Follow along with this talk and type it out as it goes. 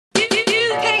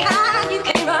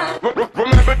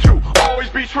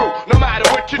true, no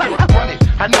matter what you do. Run it,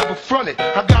 I never front it.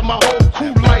 I got my whole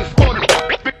cool life on it.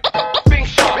 Big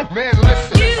shot, man,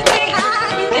 listen.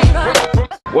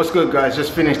 What's good, guys?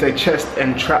 Just finished a chest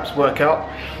and traps workout.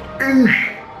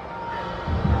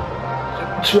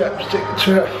 Traps, take a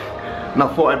trap. And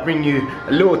I thought I'd bring you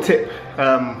a little tip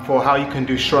for how you can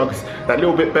do shrugs that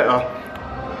little bit better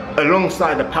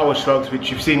alongside the power shrugs,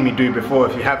 which you've seen me do before.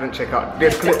 If you haven't, check out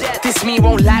this clip. This me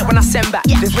won't lie when I send back.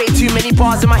 There's way too many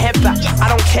bars in my head back. I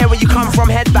don't care where you come from,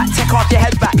 head back. Take off your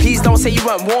head back. Please don't say you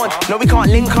weren't warned. No, we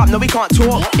can't link up, no, we can't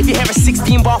talk. If you hear a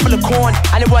 16 bar full of corn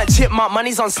and it weren't chipmunk,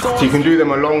 money's on store. So you can do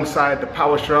them alongside the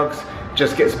power shrugs.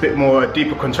 Just gets a bit more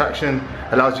deeper contraction,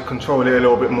 allows you to control it a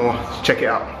little bit more. So check it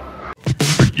out.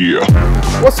 Yeah.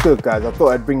 What's good, guys? I thought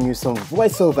I'd bring you some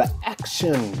voiceover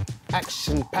action,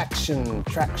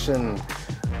 traction.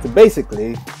 So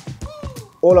basically,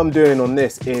 all I'm doing on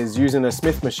this is using a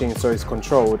Smith machine so it's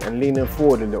controlled and leaning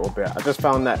forward a little bit. I just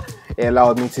found that it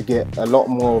allowed me to get a lot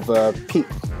more of a peak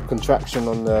contraction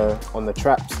on the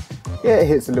traps. Yeah, it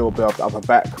hits a little bit of the upper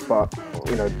back, but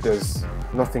you know, there's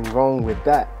nothing wrong with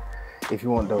that if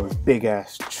you want those big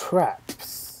ass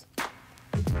traps.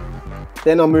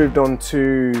 Then I moved on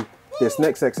to this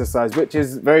next exercise, which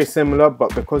is very similar,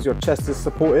 but because your chest is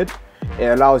supported, it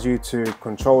allows you to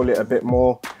control it a bit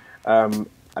more,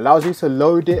 allows you to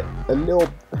load it a little,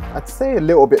 I'd say a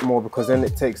little bit more, because then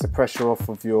it takes the pressure off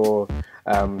of your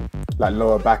like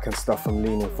lower back and stuff from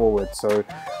leaning forward. So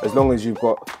as long as you've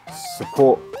got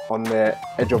support on the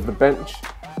edge of the bench,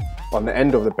 on the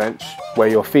end of the bench where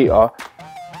your feet are,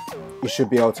 you should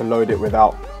be able to load it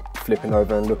without flipping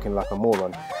over and looking like a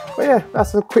moron. But yeah,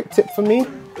 that's a quick tip for me.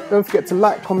 Don't forget to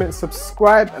like, comment,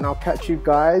 subscribe, and I'll catch you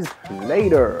guys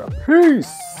later. Peace.